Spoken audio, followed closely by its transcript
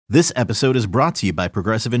This episode is brought to you by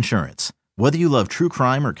Progressive Insurance. Whether you love true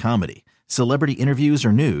crime or comedy, celebrity interviews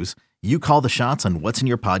or news, you call the shots on what's in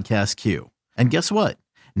your podcast queue. And guess what?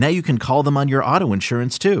 Now you can call them on your auto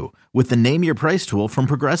insurance too with the Name Your Price tool from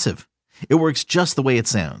Progressive. It works just the way it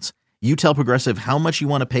sounds. You tell Progressive how much you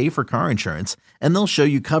want to pay for car insurance, and they'll show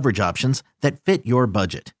you coverage options that fit your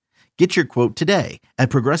budget. Get your quote today at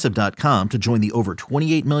Progressive.com to join the over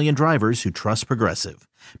 28 million drivers who trust Progressive.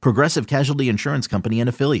 Progressive Casualty Insurance Company and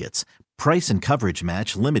Affiliates. Price and coverage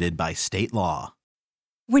match limited by state law.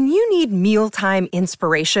 When you need mealtime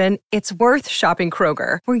inspiration, it's worth shopping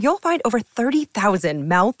Kroger, where you'll find over 30,000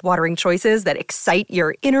 mouth-watering choices that excite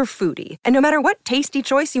your inner foodie. And no matter what tasty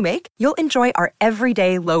choice you make, you'll enjoy our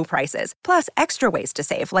everyday low prices, plus extra ways to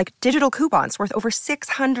save, like digital coupons worth over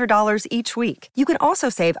 $600 each week. You can also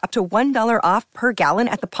save up to $1 off per gallon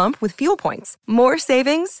at the pump with fuel points. More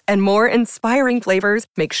savings and more inspiring flavors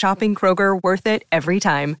make shopping Kroger worth it every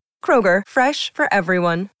time. Kroger, fresh for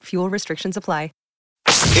everyone. Fuel restrictions apply.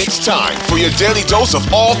 It's time for your daily dose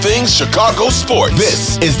of all things Chicago sports.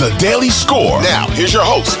 This is the Daily Score. Now, here's your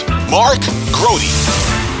host, Mark Grody.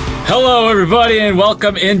 Hello, everybody, and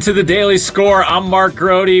welcome into the Daily Score. I'm Mark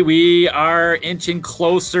Grody. We are inching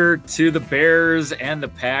closer to the Bears and the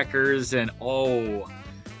Packers, and oh,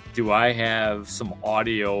 do I have some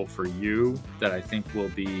audio for you that I think will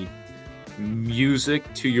be music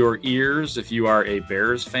to your ears if you are a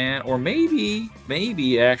Bears fan, or maybe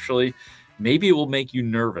it will make you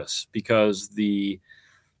nervous, because the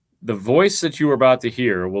voice that you are about to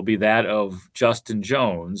hear will be that of Justin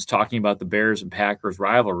Jones talking about the Bears and Packers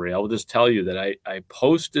rivalry. I will just tell you that I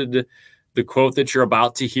posted the quote that you're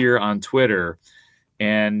about to hear on Twitter,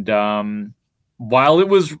 and while it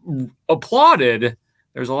was applauded,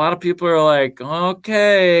 there's a lot of people who are like,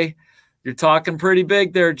 okay, you're talking pretty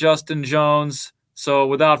big there, Justin Jones. So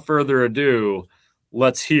without further ado,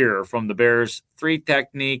 let's hear from the Bears' three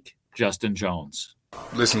technique, Justin Jones.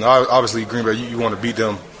 Listen, obviously, Green Bay, you want to beat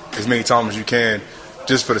them as many times as you can,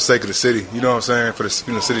 just for the sake of the city. You know what I'm saying? For the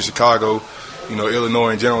city of Chicago,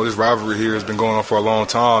 Illinois in general. This rivalry here has been going on for a long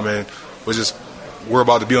time, and we're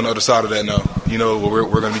about to be on the other side of that now.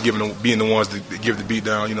 We're going to be being the ones that give the beat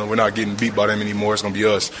down. We're not getting beat by them anymore. It's going to be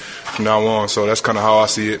us from now on. So that's kind of how I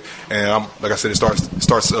see it. And like I said, it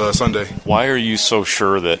starts Sunday. Why are you so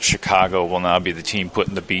sure that Chicago will now be the team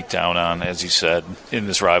putting the beat down on, as you said, in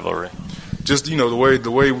this rivalry? Just,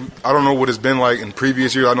 the way I don't know what it's been like in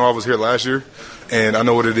previous years. I know I was here last year, and I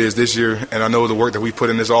know what it is this year, and I know the work that we put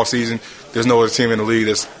in this offseason. There's no other team in the league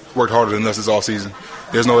that's worked harder than us this offseason.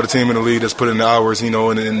 There's no other team in the league that's put in the hours, and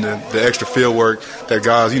the extra field work that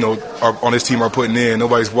guys, are on this team are putting in.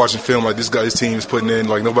 Nobody's watching film like this team is putting in.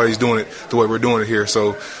 Like, nobody's doing it the way we're doing it here.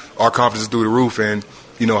 So our confidence is through the roof, and,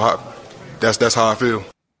 that's how I feel.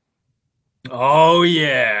 Oh,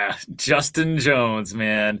 yeah. Justin Jones,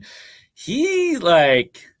 man. He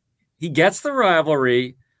gets the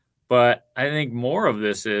rivalry, but I think more of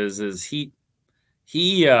this is he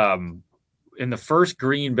in the first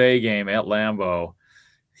Green Bay game at Lambeau,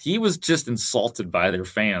 he was just insulted by their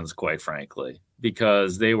fans, quite frankly,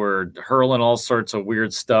 because they were hurling all sorts of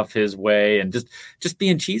weird stuff his way and just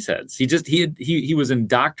being cheeseheads. He was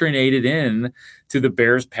indoctrinated in to the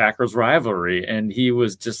Bears-Packers rivalry, and he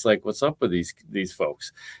was just like, "What's up with these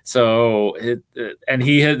folks?" So, this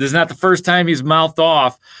is not the first time he's mouthed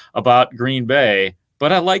off about Green Bay.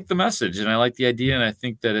 But I like the message, and I like the idea, and I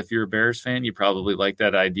think that if you're a Bears fan, you probably like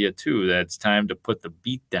that idea too, that it's time to put the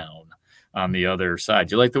beat down on the other side.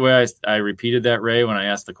 You like the way I repeated that, Ray, when I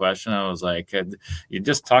asked the question? I was like, you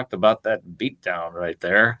just talked about that beatdown right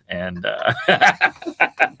there. And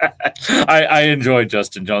I enjoy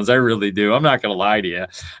Justin Jones. I really do. I'm not going to lie to you.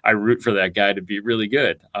 I root for that guy to be really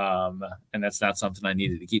good. And that's not something I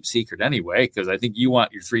needed to keep secret anyway, because I think you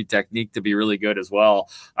want your three technique to be really good as well.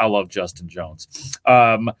 I love Justin Jones.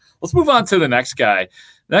 Let's move on to the next guy.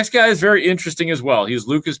 The next guy is very interesting as well. He's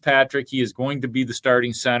Lucas Patrick. He is going to be the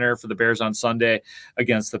starting center for the Bears on Sunday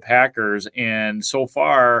against the Packers. And so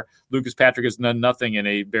far, Lucas Patrick has done nothing in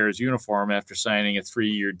a Bears uniform after signing a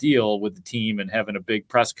 3-year deal with the team and having a big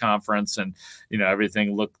press conference. And,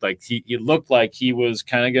 everything looked like he was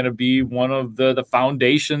kind of going to be one of the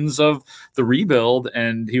foundations of the rebuild.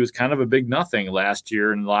 And he was kind of a big nothing last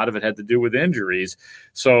year. And a lot of it had to do with injuries.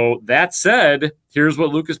 So that said, here's what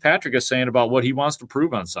Lucas Patrick is saying about what he wants to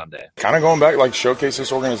prove on Sunday. Kind of going back, showcase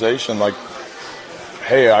this organization,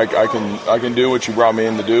 hey, I can do what you brought me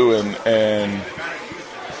in to do, and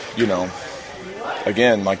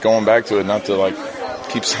again, going back to it, not to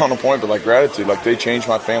keep sounding a point, but gratitude, they changed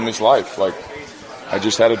my family's life. I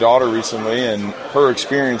just had a daughter recently, and her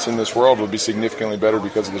experience in this world would be significantly better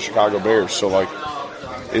because of the Chicago Bears. So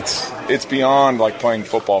it's beyond like playing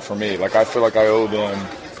football for me. Like I feel like I owe them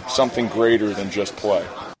something greater than just play.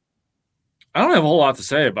 I don't have a whole lot to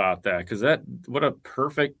say about that because what a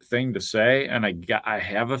perfect thing to say. And I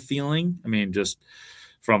have a feeling, I mean, just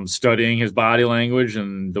from studying his body language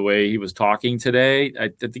and the way he was talking today, I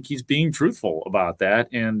think he's being truthful about that.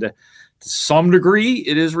 And to some degree,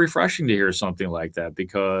 it is refreshing to hear something like that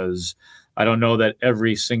because I don't know that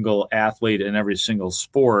every single athlete in every single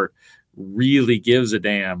sport really gives a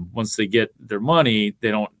damn. Once they get their money,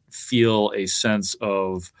 they don't feel a sense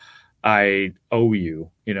of, I owe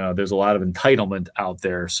you. You know, there's a lot of entitlement out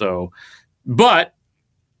there. So, but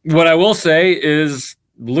what I will say is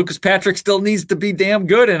Lucas Patrick still needs to be damn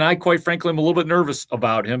good. And I, quite frankly, am a little bit nervous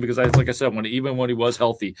about him because, like I said, even when he was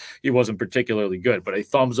healthy, he wasn't particularly good. But a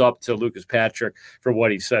thumbs up to Lucas Patrick for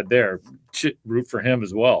what he said there. Root for him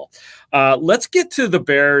as well. Let's get to the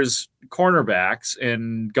Bears cornerbacks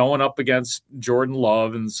and going up against Jordan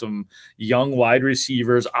Love and some young wide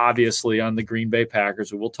receivers, obviously, on the Green Bay Packers,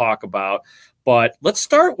 who we'll talk about. But let's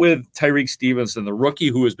start with Tyreek Stevenson, the rookie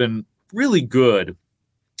who has been really good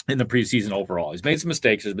in the preseason overall. He's made some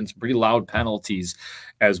mistakes. There's been some pretty loud penalties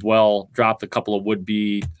as well. Dropped a couple of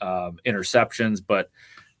would-be interceptions, but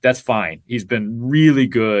that's fine. He's been really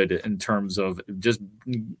good in terms of just,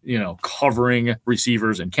 covering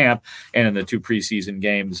receivers in camp and in the 2 preseason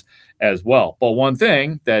games as well. But one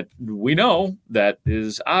thing that we know that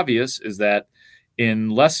is obvious is that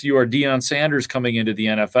unless you are Deion Sanders coming into the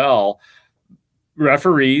NFL,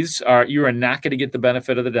 you are not going to get the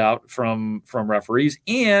benefit of the doubt from referees,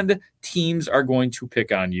 and teams are going to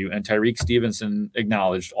pick on you. And Tyreek Stevenson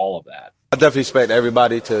acknowledged all of that. I definitely expect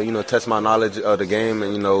everybody to, test my knowledge of the game.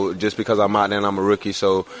 And, just because I'm out there and I'm a rookie.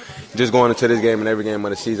 So just going into this game and every game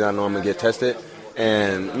of the season, I know I'm going to get tested.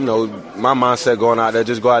 And, my mindset going out there,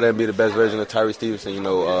 just go out there and be the best version of Tyreek Stevenson.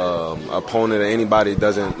 Opponent or anybody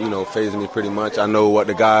doesn't, faze me pretty much. I know what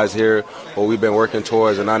the guys here, what we've been working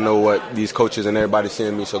towards, and I know what these coaches and everybody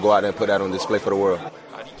seeing me. So go out there and put that on display for the world.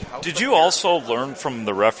 Did you also learn from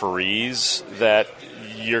the referees that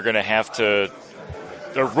you're going to have to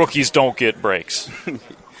 – the rookies don't get breaks?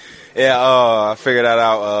 Yeah, I figured that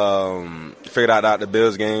out. Figured out the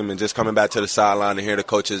Bills game and just coming back to the sideline and hear the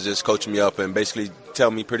coaches just coaching me up and basically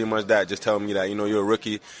tell me pretty much that, just telling me that, you're a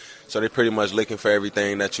rookie, so they're pretty much looking for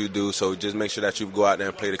everything that you do. So just make sure that you go out there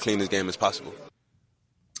and play the cleanest game as possible.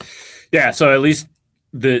 Yeah, so at least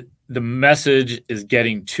the message is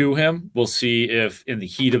getting to him. We'll see if in the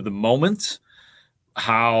heat of the moment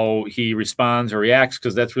how he responds or reacts,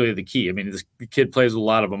 because that's really the key. I mean, this kid plays with a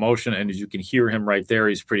lot of emotion, and as you can hear him right there,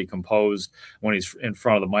 he's pretty composed when he's in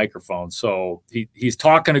front of the microphone. So he's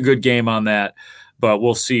talking a good game on that, but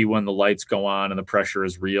we'll see when the lights go on and the pressure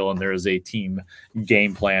is real and there is a team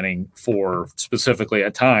game planning for specifically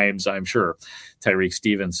at times, I'm sure, Tyreek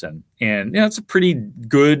Stevenson. And it's a pretty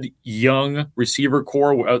good young receiver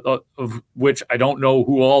core, of which I don't know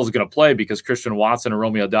who all is going to play because Christian Watson and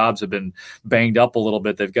Romeo Doubs have been banged up a little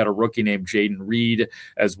bit. They've got a rookie named Jaden Reed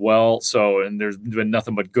as well. So, and there's been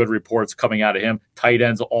nothing but good reports coming out of him. Tight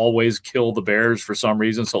ends always kill the Bears for some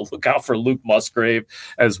reason. So look out for Luke Musgrave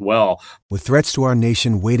as well. With threats to our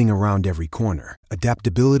nation waiting around every corner,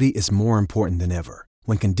 adaptability is more important than ever.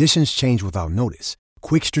 When conditions change without notice,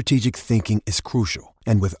 quick strategic thinking is crucial.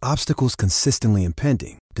 And with obstacles consistently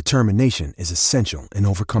impending, determination is essential in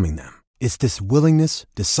overcoming them. It's this willingness,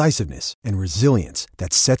 decisiveness, and resilience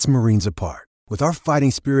that sets Marines apart. With our fighting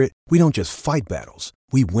spirit, we don't just fight battles,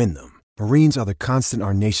 we win them. Marines are the constant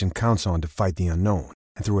our nation counts on to fight the unknown.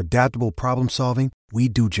 And through adaptable problem solving, we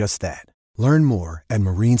do just that. Learn more at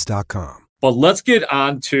Marines.com. But let's get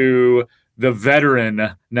on to the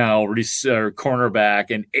veteran now cornerback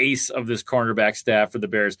and ace of this cornerback staff for the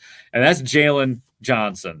Bears, and that's Jalen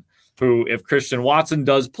Johnson, who, if Christian Watson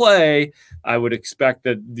does play, I would expect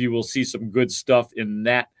that you will see some good stuff in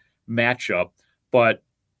that matchup. But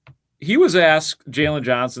he was asked, Jalen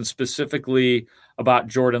Johnson, specifically about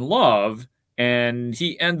Jordan Love, and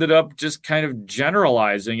he ended up just kind of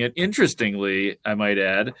generalizing it, interestingly, I might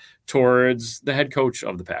add, towards the head coach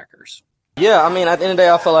of the Packers. Yeah, I mean, at the end of the day,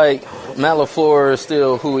 I feel like Matt LaFleur is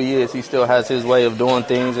still who he is. He still has his way of doing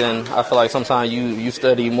things, and I feel like sometimes you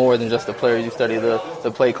study more than just the player. You study the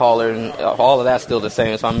play caller, and all of that's still the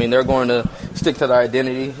same. So, I mean, they're going to stick to their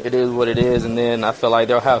identity. It is what it is, and then I feel like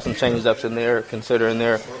they'll have some change-ups in there considering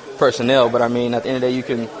their personnel. But, I mean, at the end of the day, you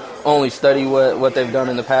can only study what they've done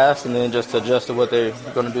in the past and then just adjust to what they're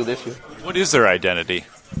going to do this year. What is their identity?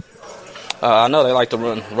 I know they like to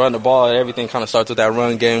run the ball. Everything kind of starts with that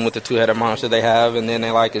run game with the two-headed monster they have, and then they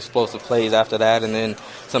like explosive plays after that, and then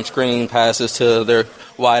some screen passes to their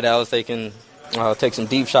wideouts. They can take some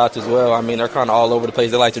deep shots as well. I mean, they're kind of all over the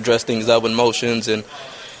place. They like to dress things up with motions and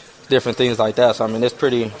different things like that. So, I mean, it's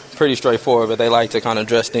pretty straightforward, but they like to kind of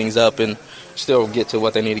dress things up and still get to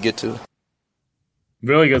what they need to get to.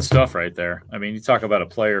 Really good stuff right there. I mean, you talk about a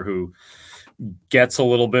player who gets a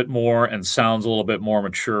little bit more and sounds a little bit more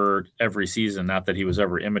mature every season. Not that he was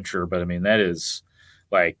ever immature, but I mean, that is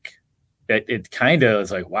like, it kind of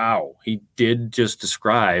is like, wow, he did just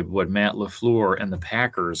describe what Matt LaFleur and the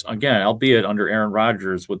Packers, again, albeit under Aaron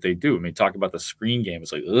Rodgers, what they do. I mean, talk about the screen game.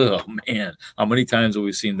 It's like, oh, man, how many times have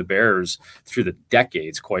we seen the Bears through the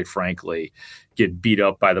decades, quite frankly, get beat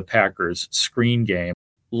up by the Packers screen game?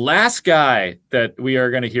 Last guy that we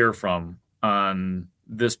are going to hear from on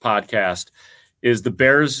this podcast is the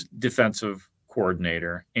Bears defensive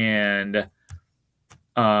coordinator. And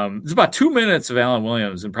it's about 2 minutes of Alan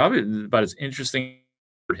Williams, and probably about as interesting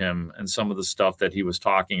for him and some of the stuff that he was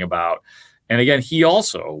talking about. And again, he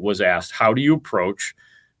also was asked, how do you approach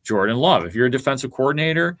Jordan Love? If you're a defensive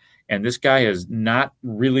coordinator and this guy has not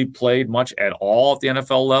really played much at all at the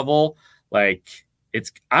NFL level, like,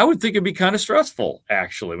 I would think it'd be kind of stressful,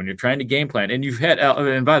 actually, when you're trying to game plan. And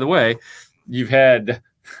and by the way, you've had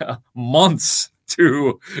months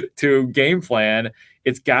to game plan.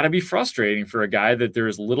 It's got to be frustrating for a guy that there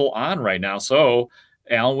is little on right now. So,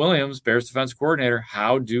 Alan Williams, Bears defensive coordinator,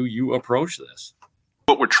 how do you approach this?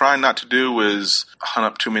 What we're trying not to do is hunt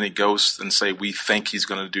up too many ghosts and say, we think he's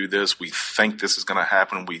going to do this. We think this is going to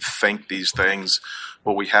happen. We think these things.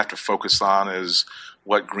 What we have to focus on is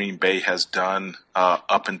what Green Bay has done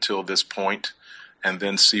up until this point, and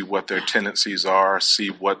then see what their tendencies are, see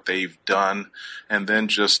what they've done, and then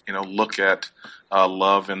just, look at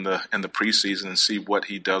Love in the preseason and see what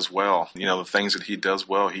he does well. The things that he does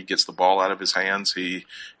well, he gets the ball out of his hands. He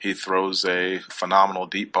throws a phenomenal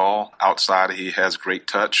deep ball. Outside, he has great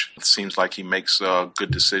touch. It seems like he makes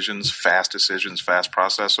good decisions, fast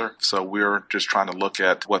processor. So we're just trying to look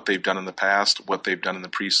at what they've done in the past, what they've done in the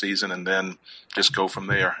preseason, and then just go from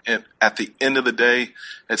there. And at the end of the day,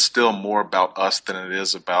 it's still more about us than it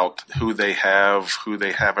is about who they have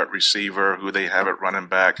at receiver, who they have at running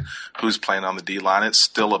back, who's playing on the D-line. It's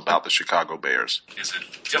still about the Chicago Bears. Is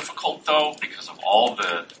it difficult, though, because of all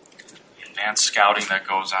the advanced scouting that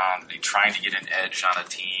goes on, they trying to get an edge on a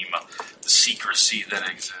team, the secrecy that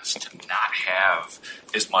exists, to not have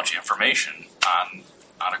as much information on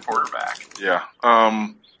a quarterback? Yeah.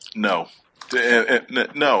 No.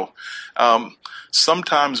 No.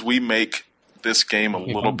 Sometimes we make this game a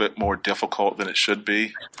little bit more difficult than it should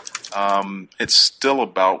be. It's still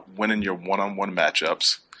about winning your one-on-one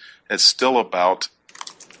matchups. It's still about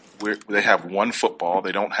they have one football.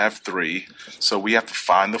 They don't have three. So we have to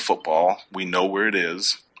find the football. We know where it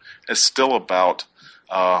is. It's still about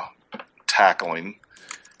tackling,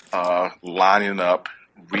 lining up,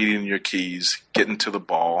 reading your keys, getting to the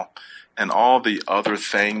ball. And all the other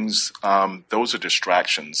things, those are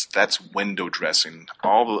distractions. That's window dressing.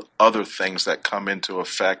 All the other things that come into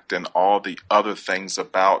effect, and all the other things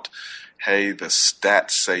about, hey, the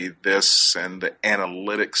stats say this and the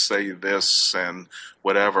analytics say this and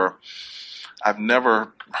whatever. I've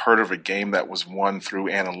never heard of a game that was won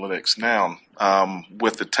through analytics. Now,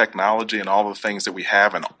 with the technology and all the things that we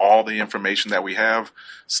have and all the information that we have,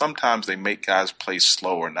 sometimes they make guys play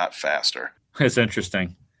slower, not faster. It's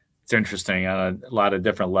interesting. It's interesting on a lot of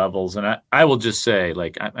different levels. And I will just say,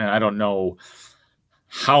 like, I don't know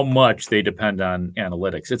how much they depend on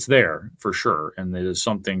analytics. It's there for sure. And it is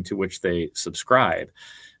something to which they subscribe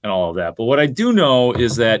and all of that. But what I do know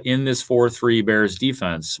is that in this 4-3 Bears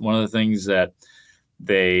defense, one of the things that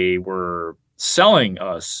they were selling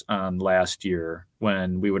us on last year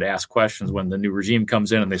when we would ask questions when the new regime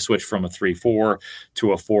comes in and they switch from a 3-4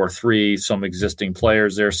 to a 4-3, some existing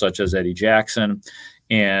players there, such as Eddie Jackson.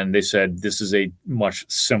 And they said this is a much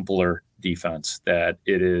simpler defense, that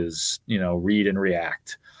it is, read and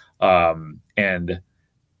react. And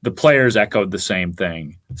the players echoed the same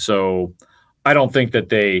thing. So I don't think that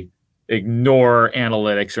they ignore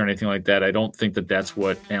analytics or anything like that. I don't think that that's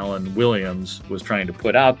what Alan Williams was trying to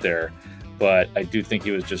put out there. But I do think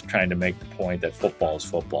he was just trying to make the point that football is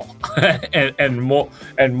football, and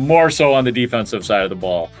more so on the defensive side of the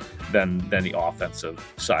ball than the offensive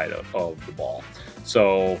side of the ball.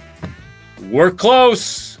 So we're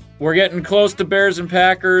close. We're getting close to Bears and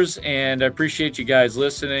Packers, and I appreciate you guys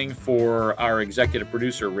listening. For our executive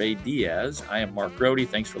producer, Ray Diaz, I am Mark Grody.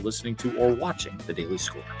 Thanks for listening to or watching The Daily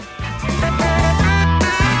Score.